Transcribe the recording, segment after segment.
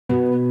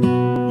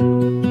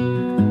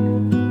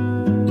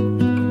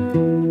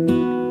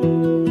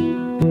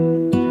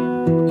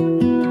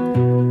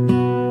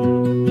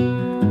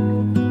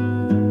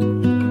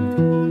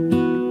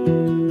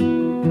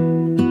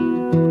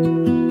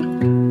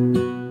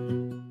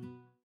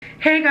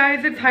Hey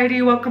guys, it's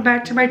Heidi. Welcome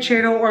back to my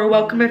channel, or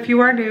welcome if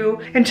you are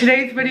new. In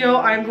today's video,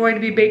 I'm going to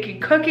be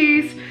baking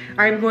cookies.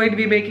 I'm going to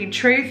be making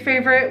Trey's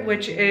favorite,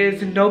 which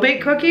is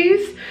no-bake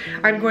cookies.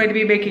 I'm going to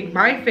be making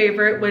my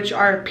favorite, which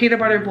are peanut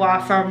butter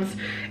blossoms,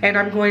 and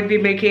I'm going to be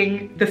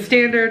making the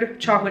standard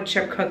chocolate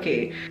chip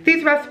cookie.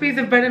 These recipes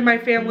have been in my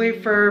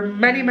family for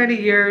many,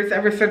 many years,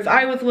 ever since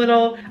I was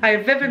little. I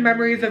have vivid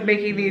memories of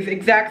making these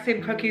exact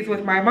same cookies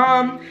with my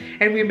mom,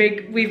 and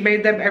we've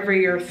made them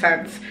every year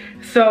since.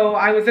 So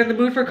I was in the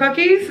mood for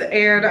cookies,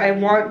 and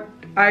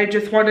I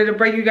just wanted to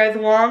bring you guys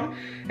along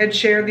and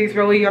share these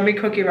really yummy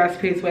cookie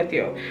recipes with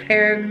you.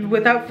 And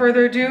without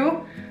further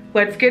ado,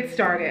 let's get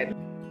started.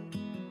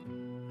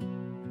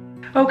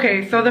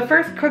 Okay, so the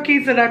first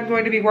cookies that I'm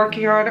going to be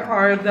working on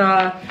are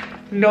the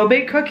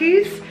no-bake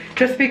cookies,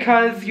 just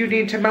because you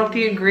need to melt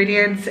the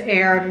ingredients,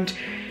 and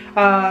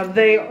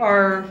they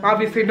are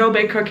obviously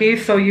no-bake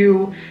cookies, so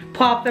you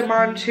plop them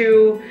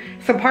onto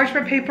some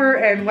parchment paper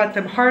and let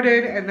them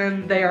harden, and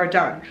then they are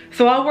done.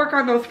 So I'll work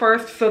on those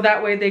first, so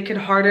that way they can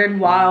harden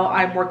while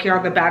I'm working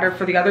on the batter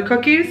for the other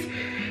cookies.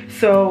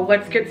 So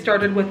let's get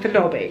started with the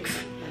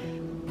no-bakes.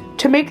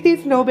 To make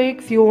these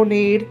no-bakes, you will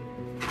need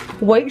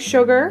white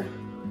sugar,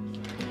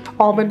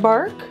 almond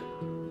bark,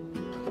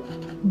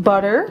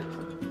 butter,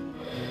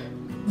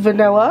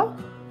 vanilla,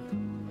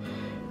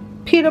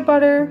 peanut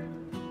butter,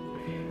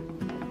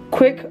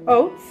 quick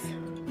oats,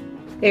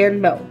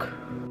 and milk.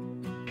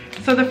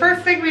 So the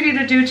first thing we need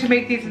to do to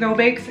make these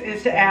no-bakes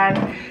is to add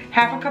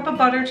half a cup of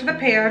butter to the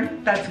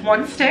pan. That's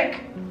 1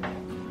 stick.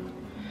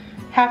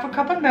 Half a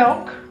cup of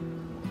milk.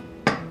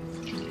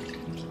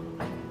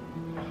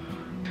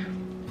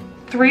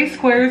 3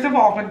 squares of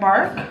almond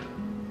bark.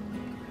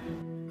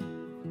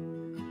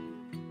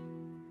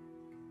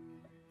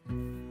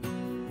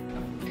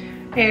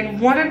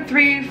 And 1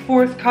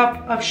 3/4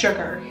 cup of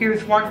sugar.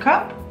 Here's 1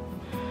 cup.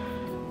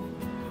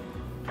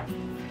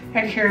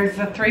 And here's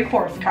the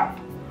 3/4 cup.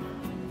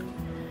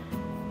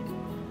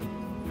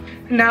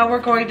 Now we're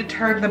going to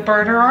turn the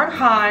burner on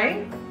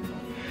high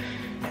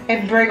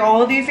and bring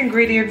all of these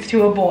ingredients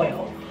to a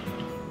boil.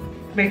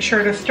 Make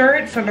sure to stir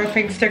it so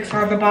nothing sticks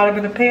on the bottom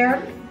of the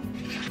pan.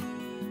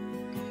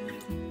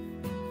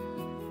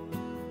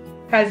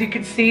 As you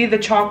can see, the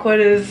chocolate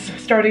is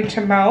starting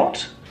to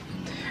melt.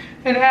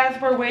 And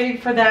as we're waiting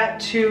for that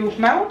to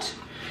melt,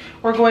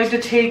 we're going to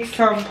take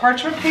some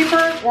parchment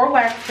paper or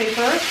wax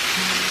paper,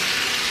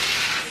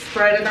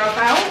 spread enough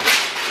out,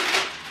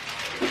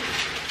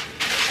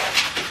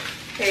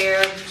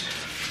 and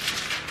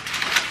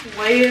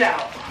lay it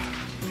out.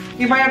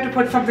 You might have to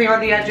put something on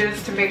the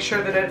edges to make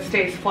sure that it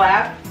stays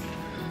flat.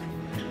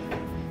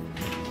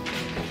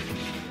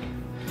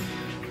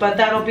 But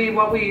that'll be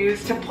what we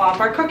use to plop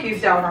our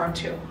cookies down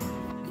onto.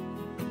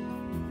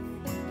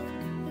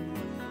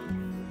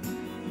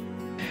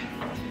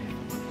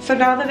 So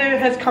now that it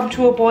has come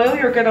to a boil,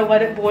 you're going to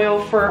let it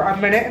boil for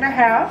 1.5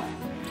 minutes.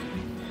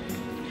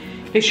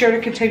 Be sure to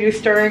continue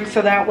stirring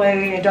so that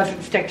way it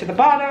doesn't stick to the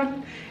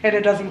bottom and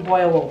it doesn't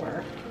boil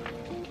over.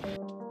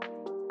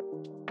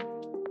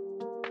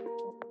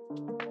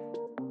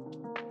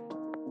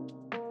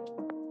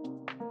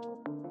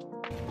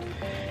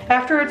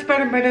 After it's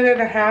been 1.5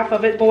 minutes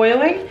of it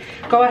boiling,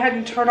 go ahead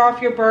and turn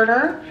off your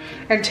burner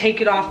and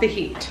take it off the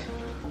heat.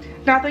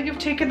 Now that you've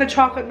taken the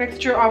chocolate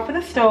mixture off of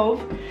the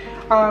stove,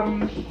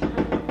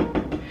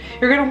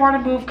 you're going to want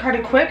to move kind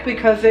of quick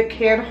because it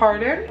can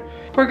harden.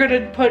 We're going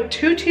to put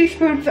 2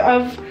 teaspoons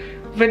of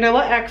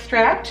vanilla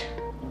extract.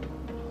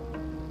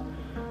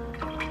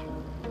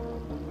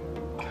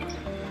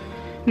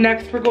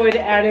 Next, we're going to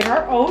add in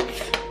our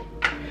oats.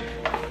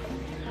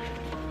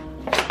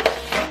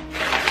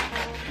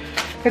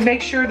 And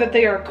make sure that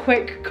they are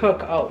quick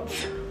cook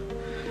oats.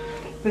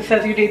 This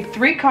says you need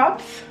 3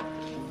 cups.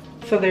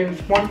 So there's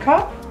 1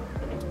 cup,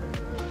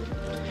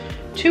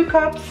 2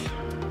 cups,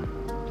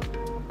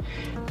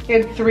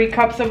 and 3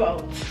 cups of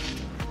oats.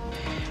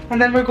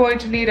 And then we're going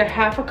to need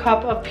 1/2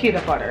 cup of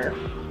peanut butter.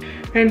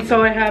 And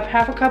so I have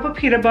 1/2 cup of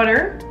peanut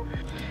butter,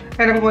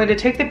 and I'm going to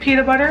take the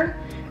peanut butter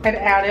and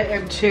add it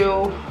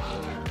into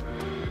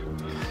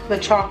the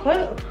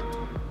chocolate.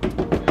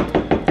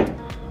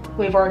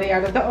 We've already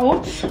added the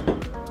oats.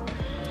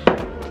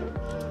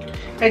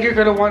 And you're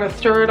going to want to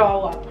stir it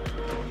all up.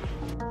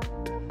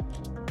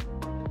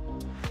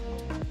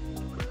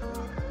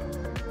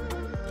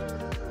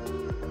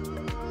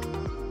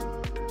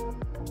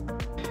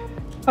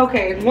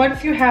 Okay, and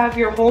once you have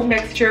your whole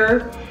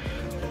mixture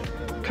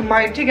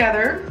combined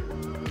together,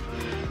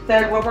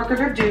 then what we're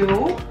gonna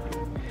do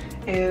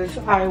is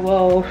I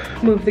will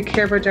move the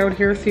camera down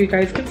here so you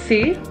guys can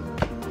see.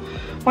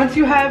 Once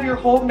you have your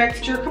whole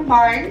mixture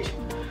combined,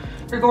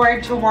 you're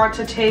going to want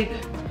to take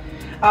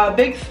a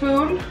big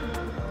spoon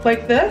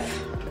like this.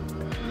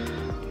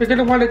 You're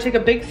gonna want to take a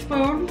big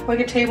spoon, like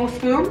a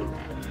tablespoon,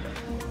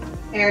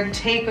 and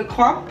take a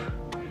clump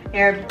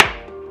and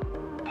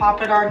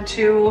pop it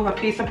onto a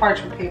piece of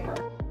parchment paper.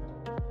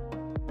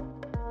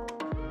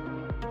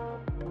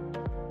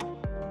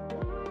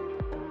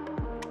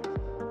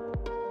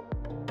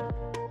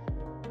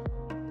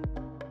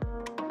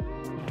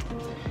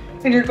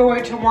 And you're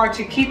going to want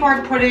to keep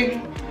on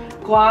putting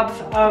globs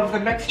of the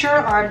mixture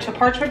onto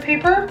parchment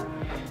paper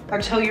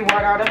until you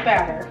run out of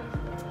batter.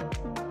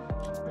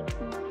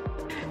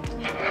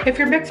 If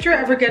your mixture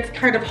ever gets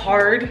kind of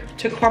hard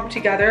to clump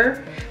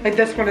together, like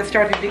this one is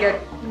starting to get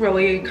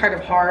really kind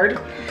of hard,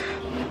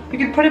 you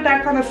can put it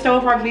back on the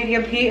stove on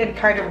medium heat and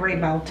kind of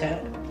remelt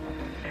it.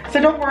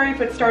 So don't worry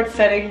if it starts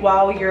setting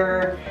while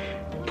you're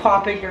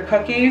popping your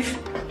cookies.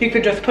 You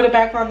could just put it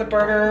back on the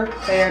burner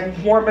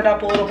and warm it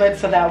up a little bit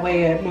so that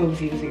way it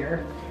moves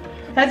easier.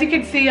 As you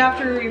can see,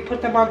 after you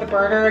put them on the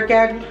burner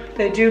again,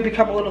 they do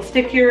become a little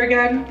stickier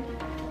again.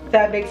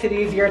 That makes it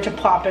easier to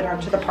plop it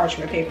onto the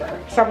parchment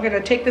paper. So I'm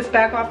gonna take this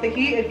back off the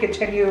heat and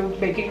continue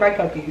making my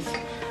cookies.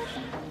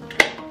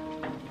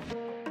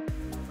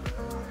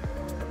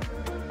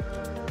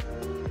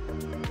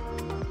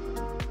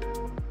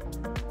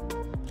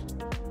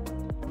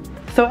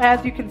 So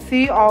as you can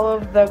see, all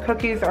of the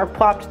cookies are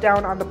plopped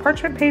down on the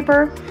parchment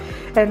paper,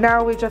 and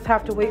now we just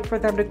have to wait for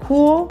them to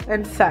cool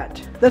and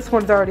set. This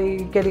one's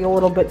already getting a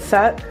little bit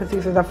set because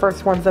these are the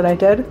first ones that I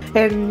did.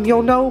 And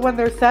you'll know when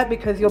they're set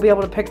because you'll be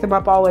able to pick them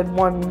up all in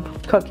one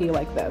cookie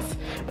like this.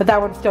 But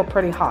that one's still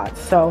pretty hot.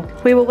 So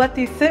we will let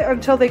these sit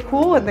until they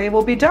cool and they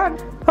will be done.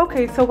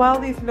 Okay, so while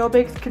these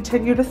no-bakes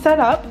continue to set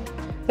up,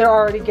 they're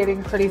already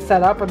getting pretty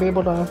set up. I'm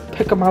able to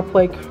pick them up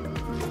like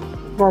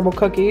normal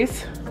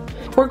cookies.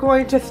 We're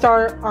going to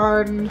start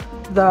on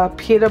the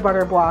peanut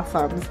butter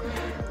blossoms.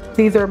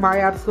 These are my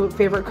absolute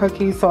favorite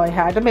cookies, so I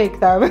had to make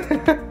them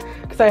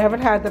because I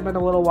haven't had them in a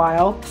little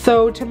while.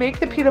 So to make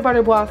the peanut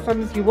butter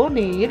blossoms, you will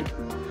need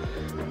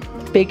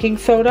baking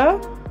soda,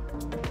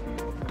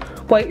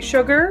 white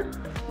sugar,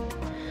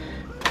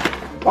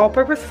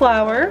 all-purpose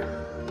flour.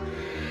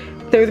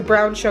 There's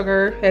brown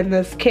sugar in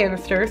this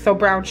canister, so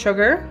brown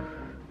sugar,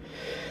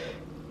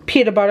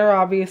 peanut butter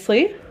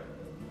obviously,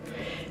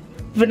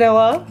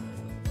 vanilla,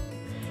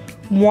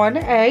 1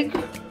 egg,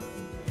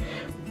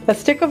 a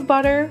stick of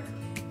butter,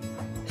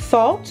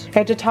 salt,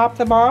 and to top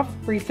them off,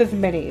 Reese's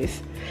Minis.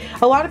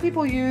 A lot of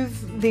people use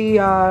the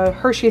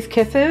Hershey's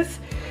Kisses,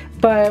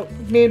 but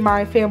me and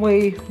my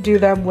family do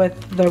them with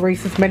the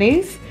Reese's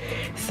Minis,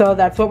 so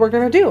that's what we're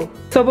gonna do.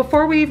 So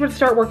before we even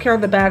start working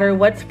on the batter,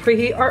 let's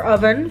preheat our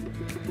oven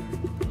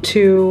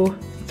to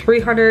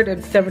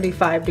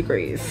 375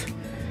 degrees.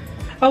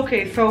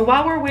 Okay, so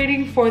while we're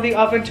waiting for the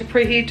oven to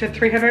preheat to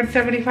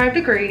 375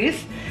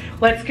 degrees,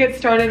 let's get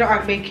started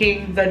on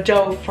making the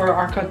dough for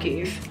our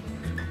cookies.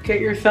 Get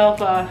yourself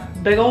a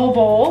big old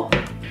bowl.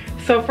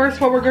 So first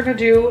what we're gonna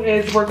do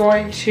is we're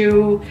going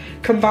to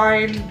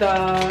combine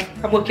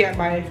I'm looking at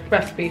my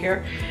recipe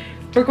here.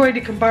 We're going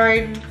to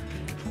combine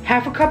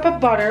half a cup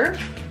of butter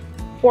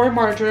or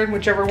margarine,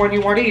 whichever one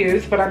you want to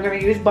use, but I'm gonna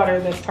use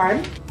butter this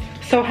time.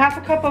 So half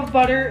a cup of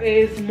butter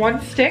is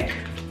 1 stick.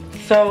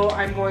 So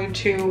I'm going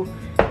to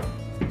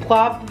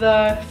plop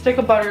the stick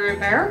of butter in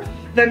there.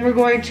 Then we're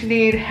going to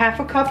need half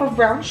a cup of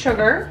brown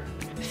sugar.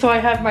 So I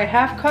have my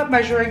half cup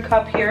measuring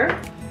cup here,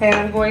 and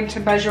I'm going to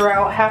measure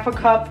out half a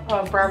cup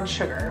of brown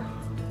sugar.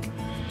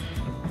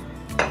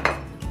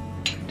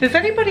 Does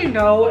anybody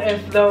know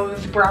if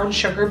those brown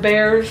sugar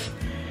bears,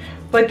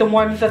 like the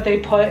ones that they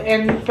put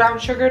in brown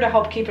sugar to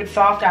help keep it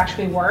soft,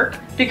 actually work?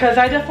 Because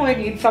I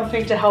definitely need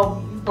something to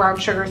help brown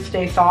sugar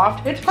stay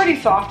soft. It's pretty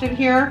soft in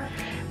here,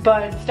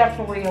 but it's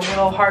definitely a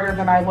little harder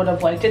than I would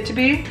have liked it to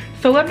be.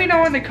 So let me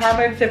know in the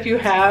comments if you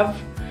have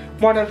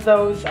one of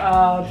those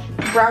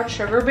brown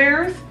sugar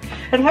bears,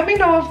 and let me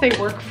know if they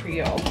work for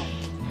you.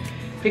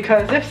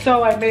 Because if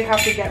so, I may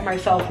have to get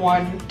myself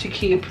one to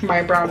keep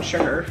my brown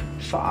sugar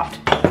soft.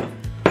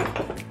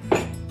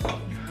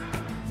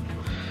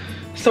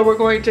 So we're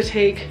going to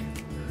take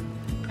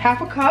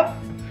half a cup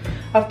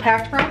of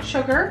packed brown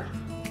sugar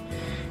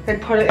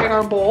and put it in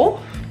our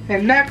bowl.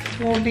 And next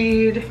we'll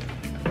need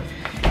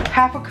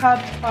half a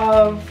cup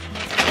of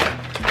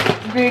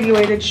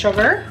granulated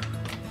sugar.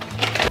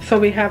 So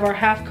we have our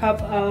half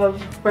cup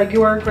of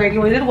regular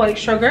granulated white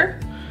sugar.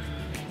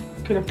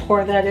 I'm gonna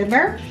pour that in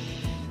there.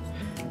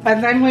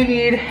 And then we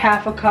need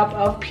half a cup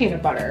of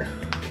peanut butter.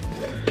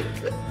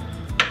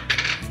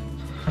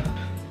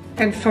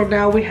 And so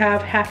now we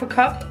have half a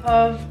cup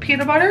of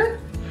peanut butter.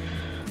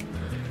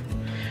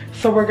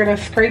 So we're gonna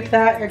scrape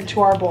that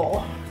into our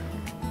bowl.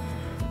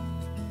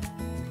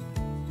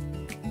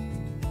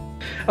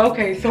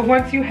 Okay, so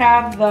once you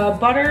have the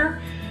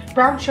butter,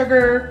 brown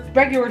sugar,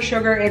 regular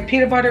sugar, and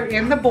peanut butter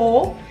in the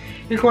bowl,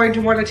 you're going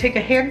to want to take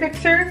a hand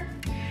mixer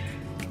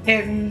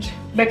and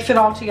mix it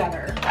all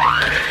together.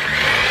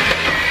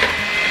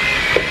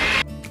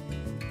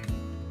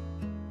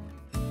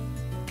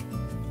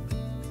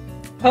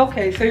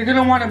 Okay, so you're going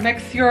to want to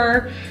mix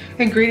your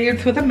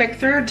ingredients with a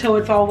mixer until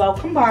it's all well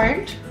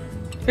combined.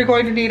 You're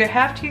going to need a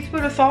half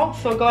teaspoon of salt,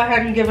 so go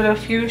ahead and give it a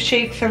few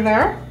shakes in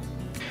there.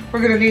 We're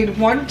gonna need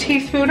 1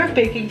 teaspoon of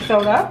baking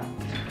soda.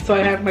 So I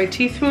have my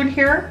teaspoon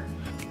here,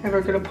 and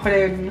we're gonna put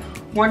in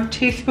 1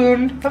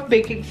 teaspoon of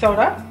baking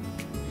soda.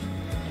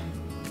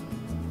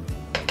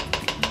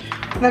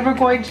 And then we're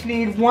going to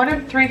need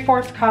 1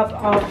 3/4 cup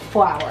of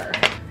flour.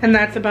 And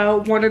that's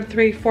about 1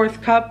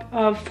 3/4 cup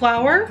of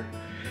flour.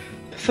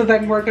 So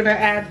then we're gonna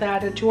add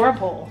that into our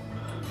bowl.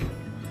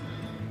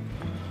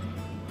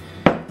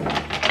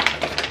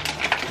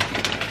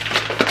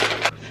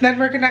 Then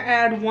we're gonna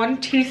add 1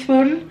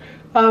 teaspoon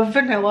of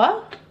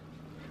vanilla.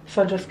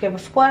 So just give a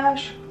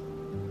splash.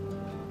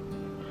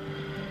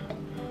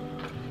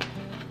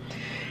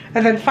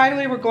 And then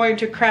finally we're going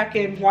to crack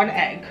in 1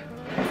 egg.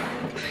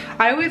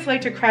 I always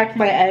like to crack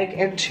my egg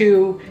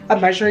into a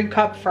measuring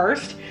cup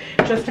first,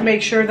 just to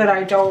make sure that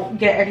I don't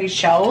get any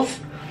shells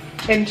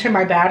into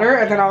my batter,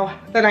 and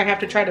then I have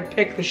to try to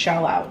pick the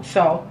shell out.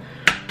 So,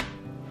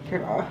 you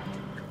know,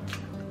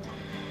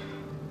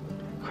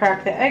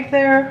 crack the egg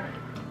there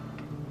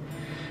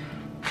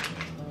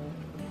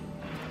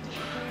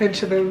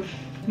into the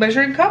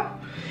measuring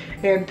cup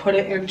and put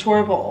it into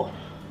our bowl.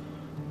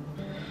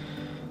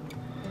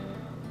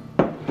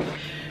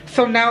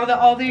 So now that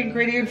all the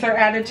ingredients are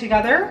added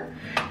together,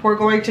 we're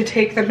going to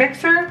take the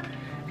mixer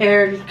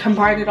and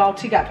combine it all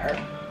together.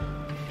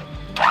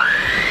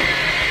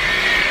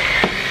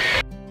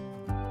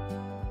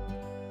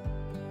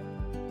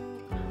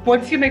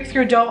 Once you mix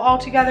your dough all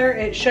together,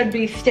 it should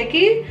be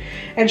sticky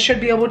and should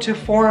be able to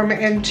form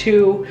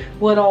into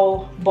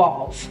little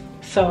balls.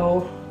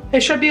 So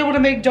it should be able to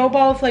make dough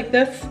balls like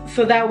this,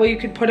 so that way you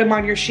can put them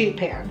on your sheet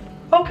pan.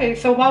 Okay,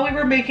 so while we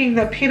were making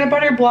the peanut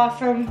butter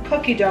blossom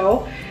cookie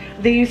dough,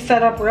 these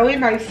set up really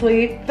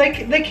nicely. They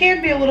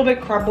can be a little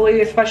bit crumbly,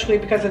 especially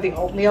because of the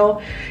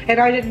oatmeal, and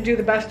I didn't do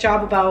the best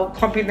job about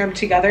clumping them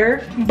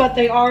together, but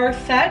they are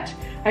set.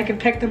 I can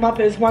pick them up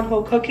as one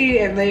whole cookie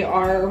and they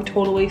are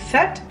totally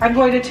set. I'm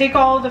going to take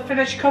all of the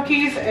finished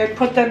cookies and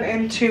put them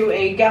into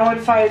a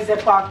gallon-sized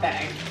Ziploc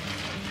bag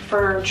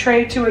for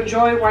Trey to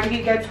enjoy when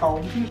he gets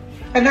home.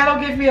 And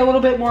that'll give me a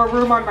little bit more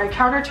room on my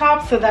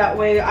countertop, so that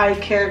way I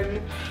can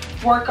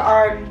work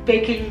on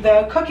baking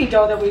the cookie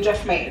dough that we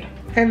just made.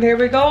 And there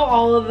we go,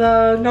 all of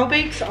the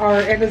no-bakes are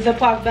in a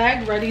Ziploc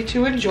bag ready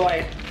to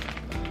enjoy.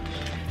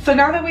 So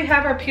now that we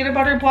have our peanut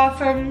butter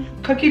blossom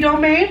cookie dough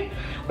made,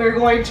 we're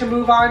going to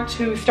move on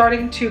to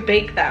starting to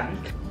bake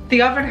them.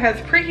 The oven has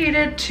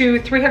preheated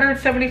to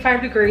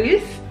 375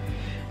 degrees.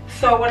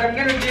 So what I'm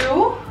gonna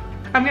do,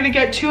 I'm gonna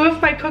get 2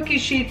 of my cookie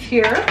sheets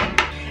here,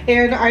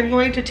 and I'm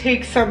going to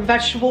take some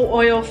vegetable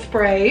oil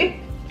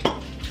spray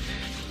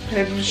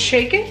and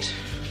shake it.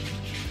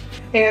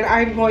 And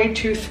I'm going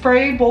to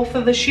spray both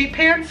of the sheet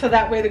pans so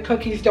that way the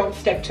cookies don't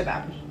stick to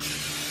them.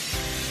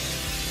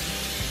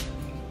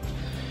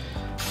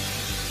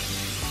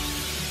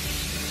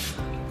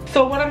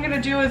 So what I'm gonna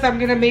do is I'm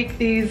gonna make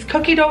these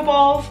cookie dough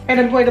balls, and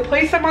I'm going to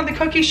place them on the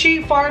cookie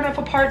sheet far enough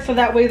apart so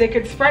that way they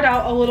can spread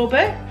out a little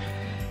bit.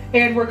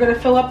 And we're gonna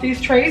fill up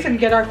these trays and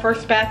get our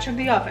first batch in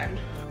the oven.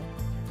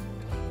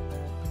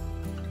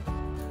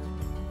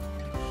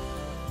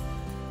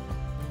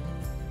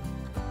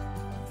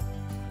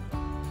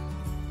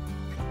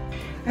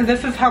 And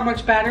this is how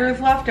much batter is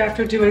left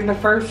after doing the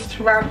first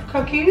round of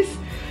cookies.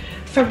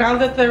 So now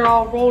that they're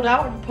all rolled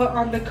out and put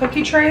on the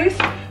cookie trays,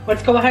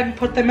 let's go ahead and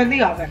put them in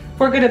the oven.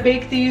 We're gonna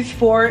bake these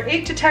for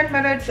 8 to 10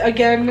 minutes,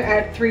 again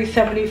at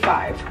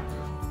 375.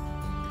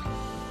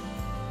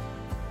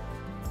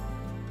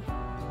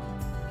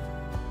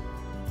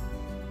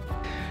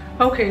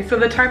 Okay, so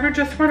the timer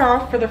just went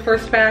off for the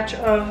first batch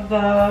of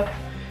the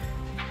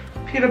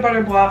peanut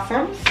butter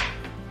blossoms.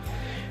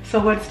 So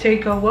let's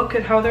take a look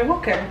at how they're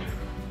looking.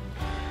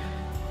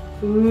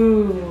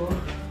 Ooh.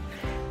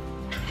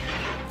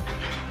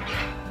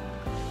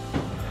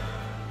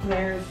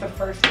 There's the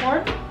first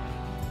one.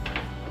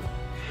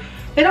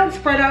 They don't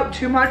spread out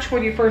too much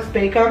when you first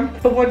bake them,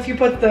 but once you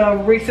put the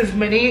Reese's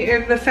Mini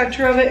in the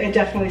center of it, it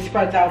definitely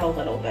spreads out a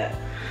little bit.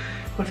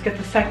 Let's get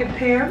the second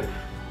pan.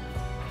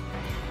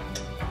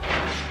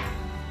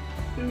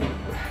 Ooh.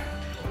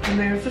 And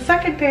there's the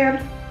second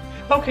pan.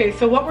 Okay,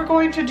 so what we're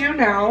going to do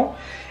now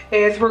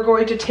is we're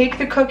going to take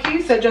the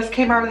cookies that just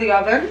came out of the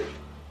oven,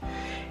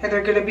 and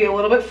they're gonna be a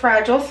little bit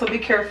fragile, so be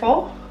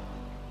careful.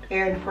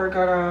 And we're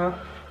gonna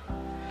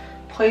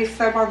place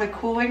them on the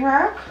cooling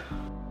rack.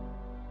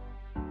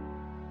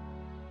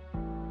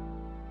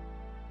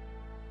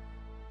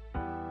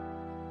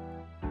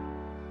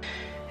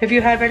 If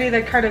you have any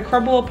that kind of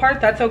crumble apart,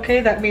 that's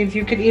okay. That means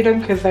you can eat them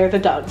because they're the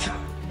duds.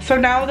 So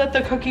now that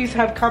the cookies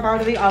have come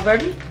out of the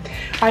oven,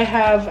 I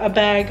have a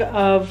bag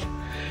of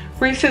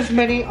Reese's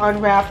Mini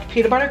unwrapped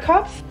peanut butter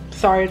cups.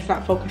 Sorry, it's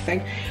not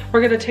focusing.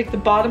 We're gonna take the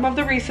bottom of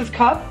the Reese's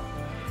cup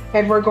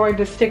and we're going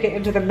to stick it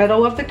into the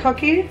middle of the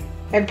cookie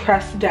and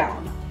press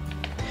down.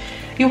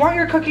 You want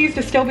your cookies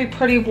to still be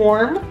pretty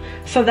warm,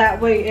 so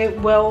that way it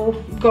will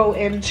go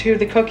into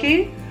the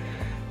cookie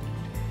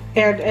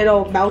and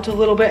it'll melt a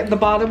little bit in the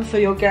bottom, so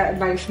you'll get a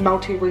nice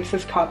melty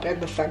Reese's cup in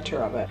the center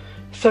of it.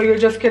 So you're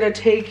just gonna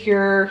take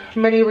your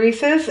mini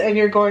Reese's and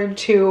you're going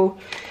to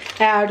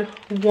add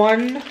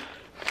 1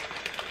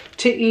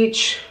 to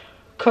each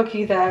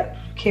cookie that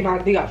came out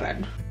of the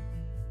oven.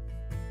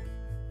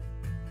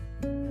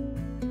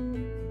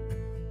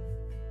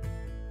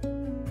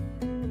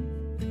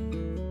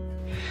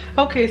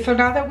 Okay, so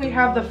now that we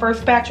have the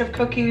first batch of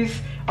cookies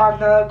on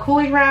the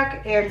cooling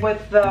rack and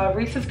with the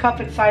Reese's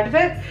cup inside of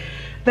it,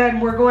 Then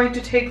we're going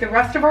to take the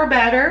rest of our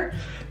batter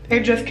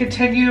and just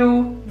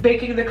continue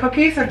baking the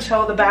cookies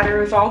until the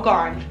batter is all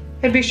gone.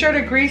 And be sure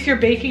to grease your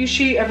baking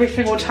sheet every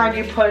single time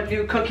you put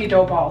new cookie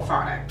dough balls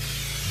on it.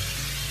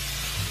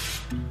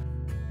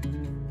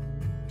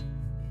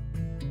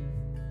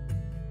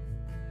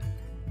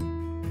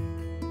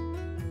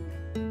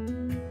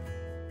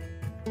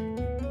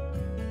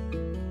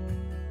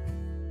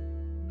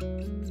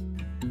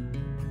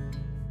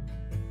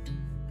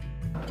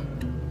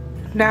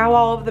 Now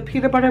all of the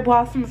peanut butter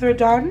blossoms are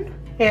done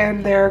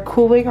and they're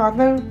cooling on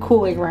the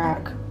cooling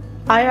rack.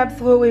 I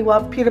absolutely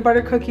love peanut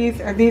butter cookies,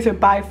 and these are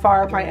by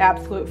far my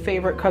absolute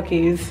favorite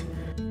cookies.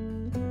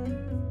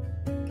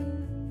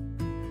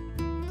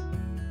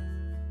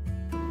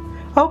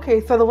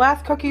 Okay, so the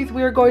last cookies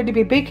we are going to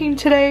be baking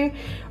today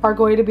are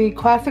going to be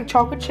classic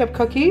chocolate chip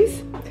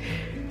cookies.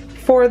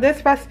 For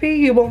this recipe,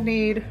 you will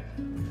need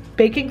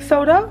baking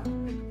soda,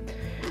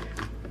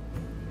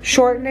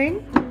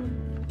 shortening,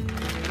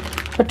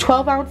 a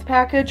 12-ounce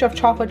package of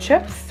chocolate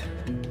chips,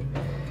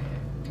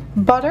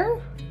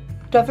 butter,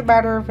 doesn't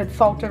matter if it's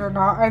salted or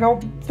not, I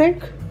don't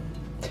think,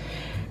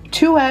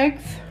 2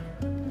 eggs,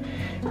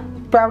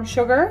 brown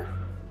sugar,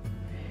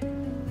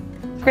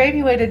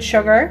 granulated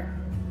sugar,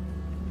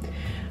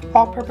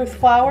 all-purpose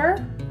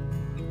flour,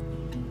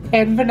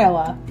 and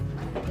vanilla.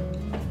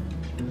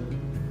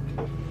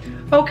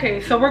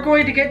 Okay, so we're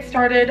going to get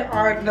started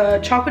on the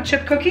chocolate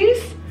chip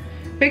cookies.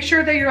 Make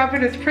sure that your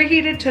oven is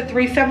preheated to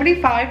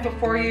 375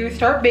 before you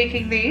start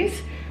baking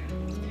these.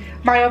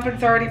 My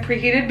oven's already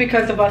preheated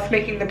because of us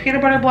making the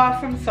peanut butter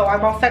blossoms, so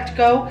I'm all set to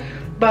go.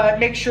 But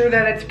make sure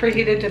that it's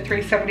preheated to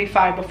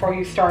 375 before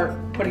you start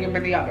putting them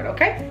in the oven,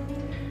 okay?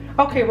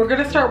 Okay, we're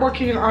gonna start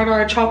working on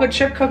our chocolate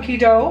chip cookie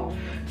dough.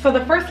 So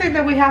the first thing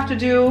that we have to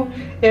do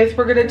is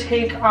we're gonna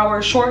take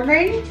our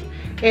shortening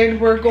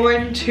and we're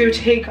going to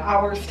take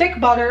our stick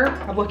butter.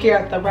 I'm looking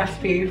at the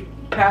recipe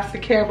past the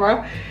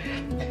camera.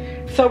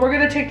 So we're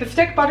gonna take the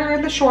stick butter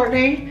and the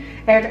shortening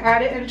and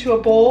add it into a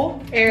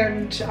bowl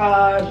and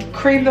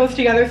cream those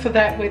together so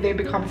that way they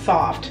become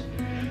soft.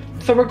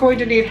 So we're going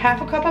to need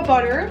half a cup of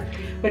butter,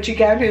 which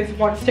again is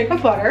 1 stick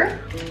of butter.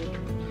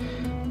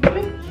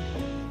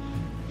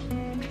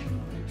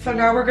 So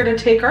now we're gonna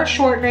take our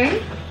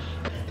shortening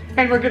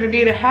and we're gonna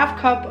need a half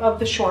cup of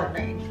the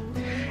shortening.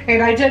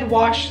 And I did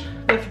wash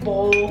this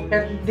bowl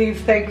and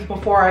these things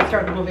before I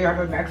started moving on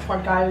to the next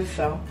one, guys,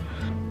 so.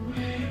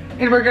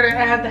 And we're gonna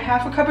add the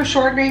half a cup of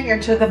shortening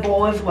into the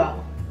bowl as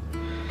well.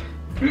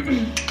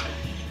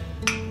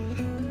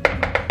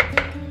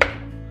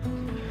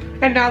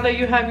 And now that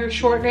you have your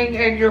shortening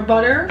and your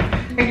butter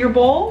in your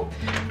bowl,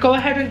 go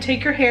ahead and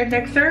take your hand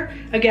mixer.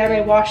 Again,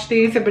 I washed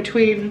these in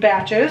between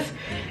batches.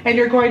 And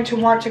you're going to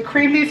want to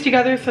cream these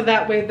together so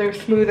that way they're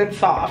smooth and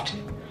soft.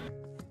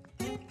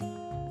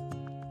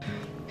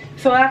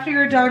 So after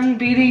you're done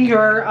beating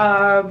your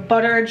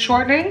butter and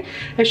shortening,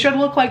 it should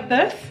look like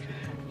this.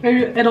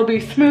 It'll be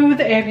smooth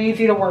and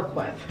easy to work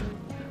with.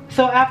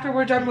 So after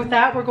we're done with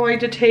that, we're going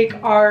to take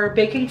our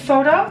baking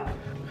soda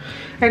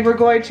and we're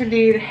going to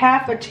need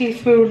half a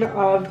teaspoon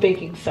of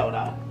baking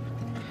soda.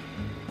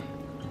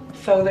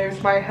 So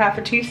there's my half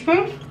a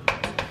teaspoon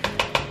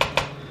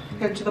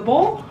into the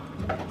bowl.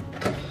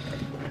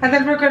 And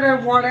then we're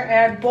gonna wanna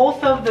add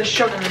both of the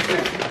sugars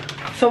in.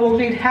 So we'll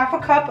need half a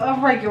cup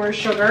of regular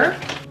sugar.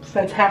 So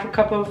that's half a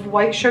cup of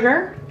white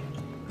sugar.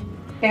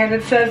 And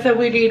it says that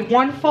we need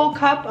 1 full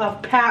cup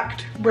of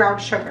packed brown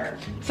sugar.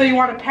 So you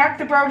want to pack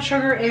the brown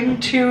sugar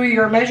into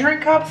your measuring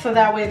cup so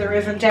that way there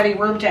isn't any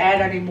room to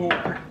add any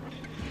more.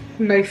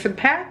 Nice and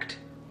packed.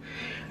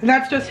 And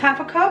that's just half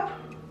a cup.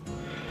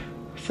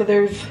 So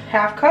there's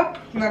half cup,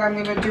 and then I'm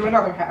going to do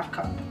another half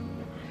cup.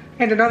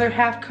 And another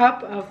half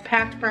cup of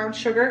packed brown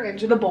sugar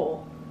into the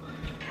bowl.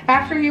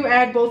 After you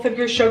add both of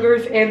your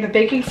sugars and the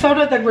baking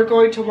soda, then we're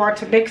going to want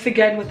to mix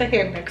again with the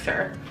hand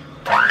mixer.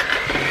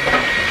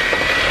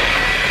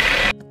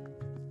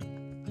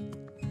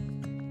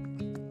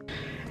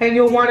 And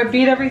you'll want to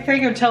beat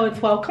everything until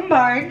it's well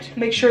combined.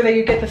 Make sure that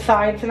you get the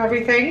sides and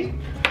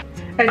everything.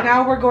 And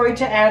now we're going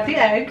to add the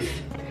eggs.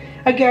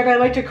 Again, I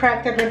like to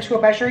crack them into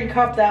a measuring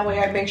cup. That way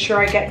I make sure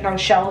I get no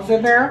shells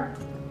in there.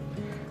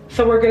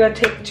 So we're going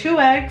to take 2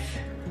 eggs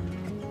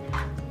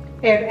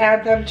and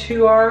add them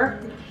to our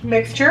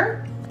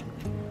mixture.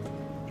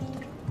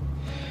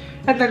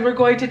 And then we're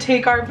going to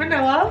take our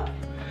vanilla.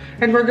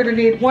 And we're going to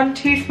need 1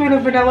 teaspoon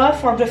of vanilla.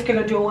 So I'm just going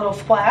to do a little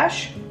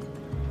splash.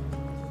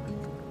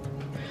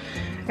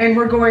 And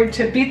we're going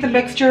to beat the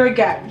mixture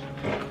again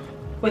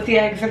with the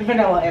eggs and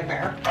vanilla in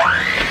there.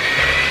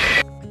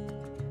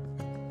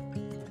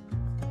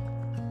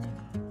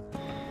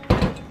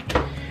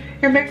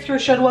 Your mixture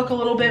should look a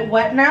little bit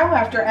wet now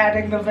after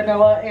adding the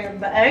vanilla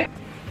and the egg.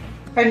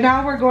 And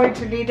now we're going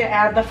to need to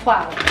add the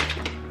flour.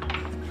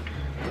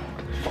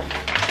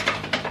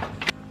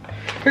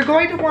 You're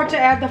going to want to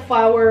add the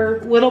flour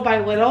little by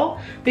little,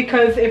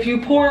 because if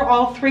you pour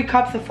all 3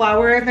 cups of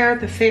flour in there at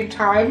the same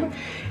time,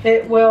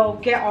 it will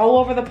get all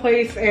over the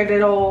place and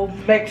it'll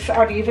mix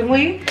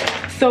unevenly.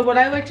 So what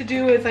I like to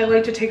do is I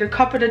like to take a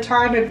cup at a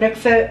time and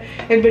mix it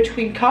in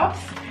between cups.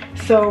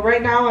 So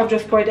right now I'm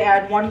just going to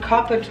add 1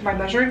 cup into my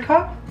measuring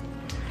cup.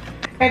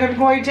 And I'm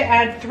going to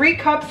add 3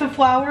 cups of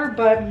flour,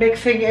 but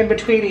mixing in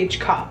between each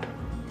cup.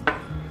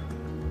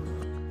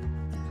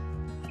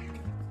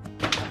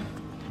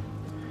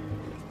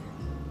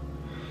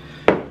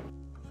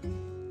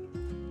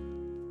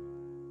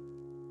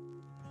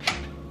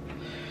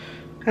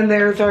 And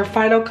there's our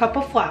final cup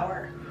of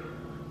flour.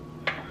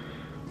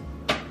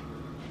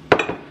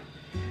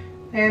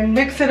 And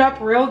mix it up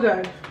real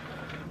good.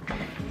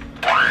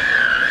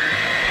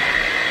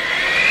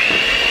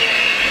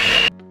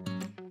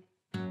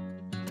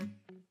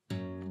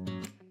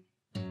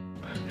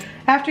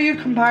 After you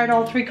combine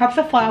all 3 cups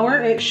of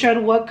flour, it should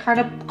look kind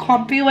of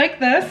clumpy like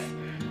this.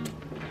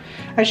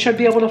 I should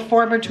be able to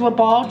form into a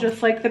ball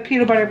just like the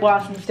peanut butter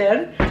blossoms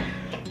did.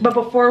 But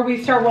before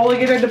we start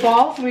rolling it into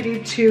balls, we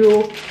need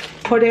to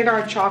put in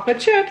our chocolate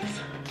chips.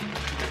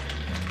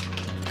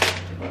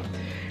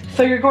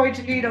 So you're going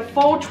to need a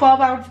full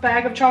 12-ounce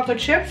bag of chocolate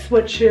chips,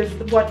 which is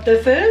what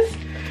this is.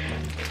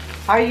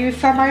 I use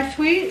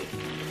semi-sweet.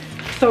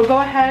 So go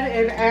ahead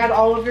and add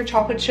all of your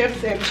chocolate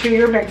chips into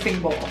your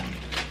mixing bowl.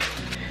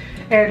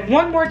 And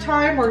one more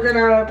time, we're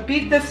gonna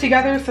beat this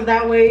together so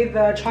that way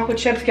the chocolate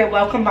chips get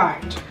well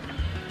combined.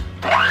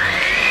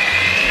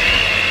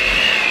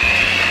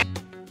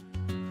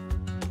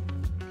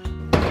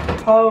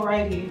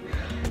 Alrighty.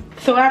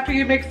 So after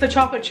you mix the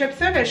chocolate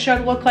chips in, it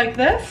should look like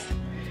this.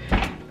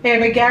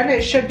 And again,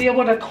 it should be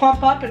able to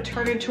clump up and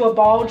turn into a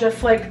ball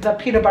just like the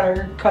peanut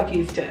butter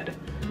cookies did.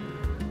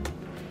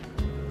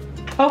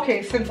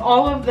 Okay, since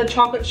all of the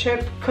chocolate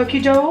chip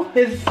cookie dough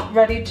is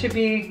ready to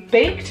be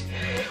baked,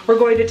 we're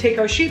going to take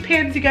our sheet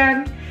pans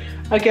again.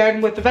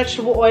 Again, with the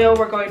vegetable oil,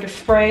 we're going to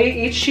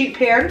spray each sheet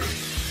pan.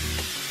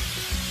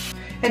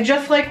 And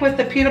just like with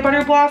the peanut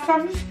butter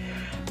blossoms,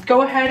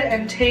 go ahead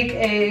and take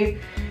a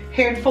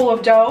handful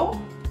of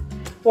dough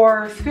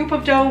or a scoop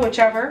of dough,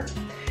 whichever,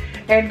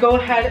 and go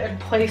ahead and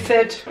place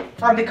it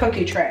on the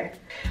cookie tray.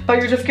 But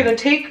you're just gonna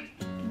take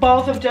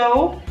balls of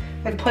dough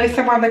and place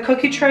them on the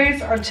cookie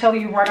trays until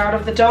you run out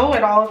of the dough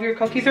and all of your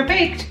cookies are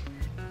baked.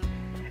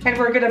 And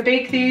we're gonna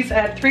bake these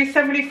at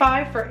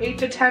 375 for 8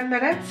 to 10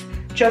 minutes,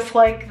 just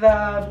like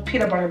the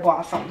peanut butter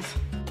blossoms.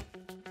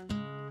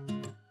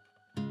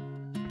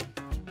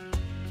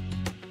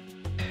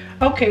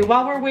 Okay,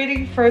 while we're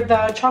waiting for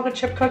the chocolate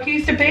chip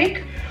cookies to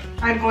bake,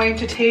 I'm going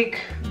to take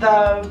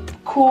the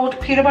cooled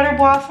peanut butter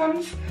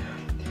blossoms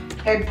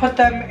and put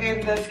them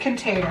in this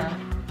container.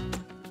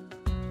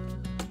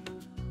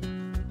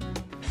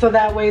 So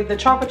that way the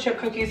chocolate chip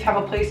cookies have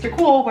a place to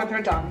cool when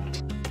they're done.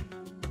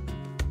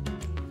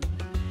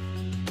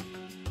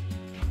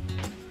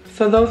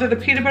 So those are the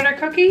peanut butter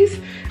cookies,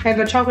 and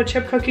the chocolate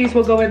chip cookies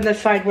will go in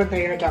this side when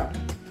they are done.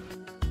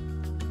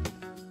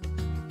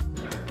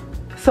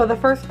 So the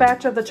first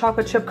batch of the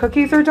chocolate chip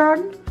cookies are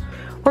done.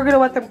 We're gonna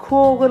let them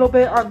cool a little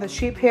bit on the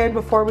sheet pan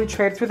before we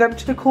transfer them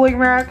to the cooling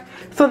rack,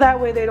 so that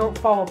way they don't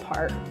fall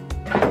apart.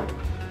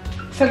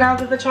 So now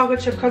that the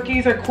chocolate chip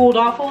cookies are cooled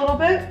off a little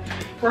bit,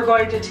 we're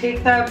going to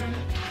take them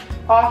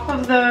off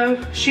of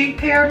the sheet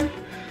pan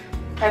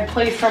and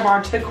place them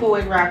onto the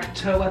cooling rack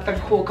to let them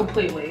cool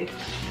completely.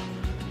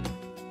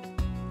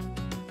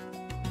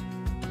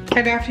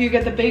 And after you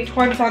get the baked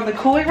ones on the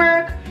cooling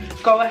rack,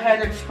 go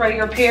ahead and spray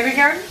your pan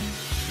again.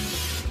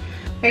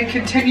 And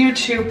continue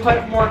to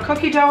put more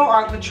cookie dough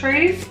on the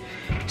trays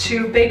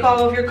to bake all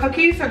of your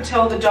cookies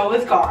until the dough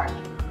is gone.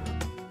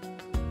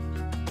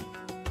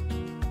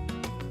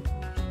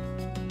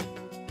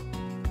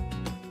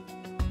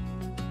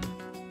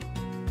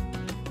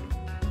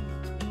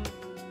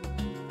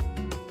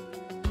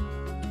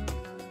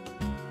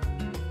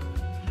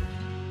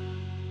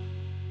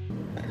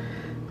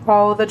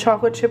 All the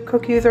chocolate chip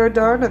cookies are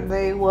done and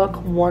they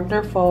look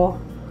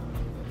wonderful.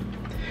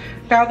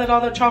 Now that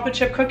all the chocolate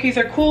chip cookies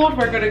are cooled,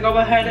 we're going to go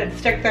ahead and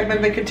stick them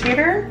in the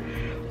container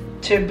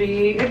to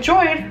be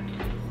enjoyed.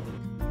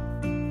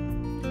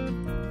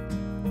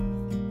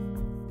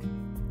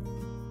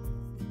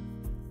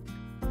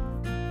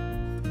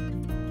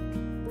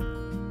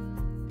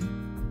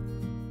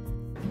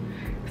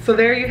 So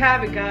there you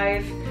have it,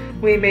 guys.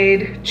 We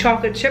made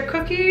chocolate chip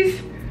cookies,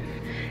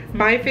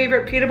 my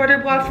favorite peanut butter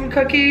blossom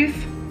cookies,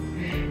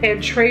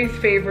 and Trey's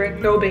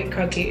favorite no-bake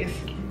cookies.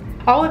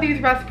 All of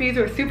these recipes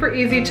are super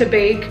easy to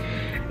bake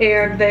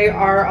and they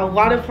are a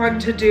lot of fun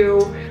to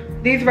do.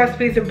 These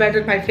recipes have been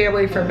in my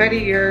family for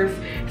many years,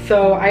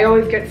 so I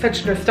always get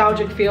such a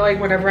nostalgic feeling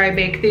whenever I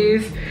make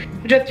these.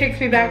 It just takes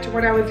me back to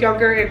when I was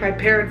younger in my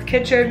parents'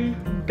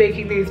 kitchen,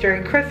 baking these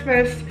during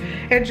Christmas,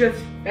 and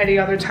just any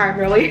other time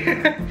really.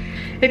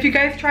 If you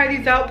guys try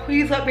these out,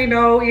 please let me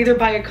know either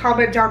by a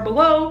comment down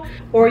below,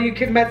 or you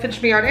can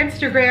message me on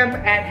Instagram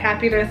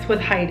at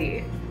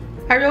happinesswithheidi.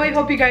 I really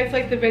hope you guys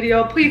liked the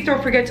video. Please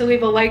don't forget to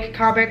leave a like,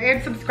 comment,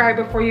 and subscribe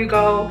before you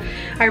go.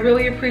 I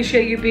really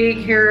appreciate you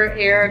being here,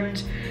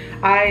 and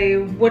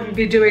I wouldn't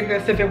be doing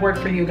this if it weren't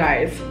for you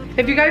guys.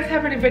 If you guys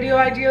have any video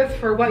ideas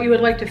for what you would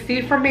like to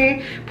see from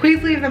me,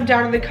 please leave them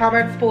down in the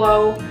comments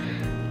below.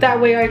 That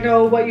way I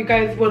know what you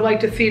guys would like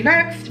to see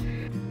next.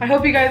 I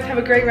hope you guys have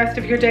a great rest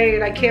of your day,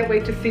 and I can't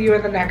wait to see you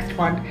in the next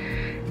one.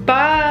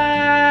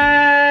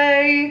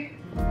 Bye.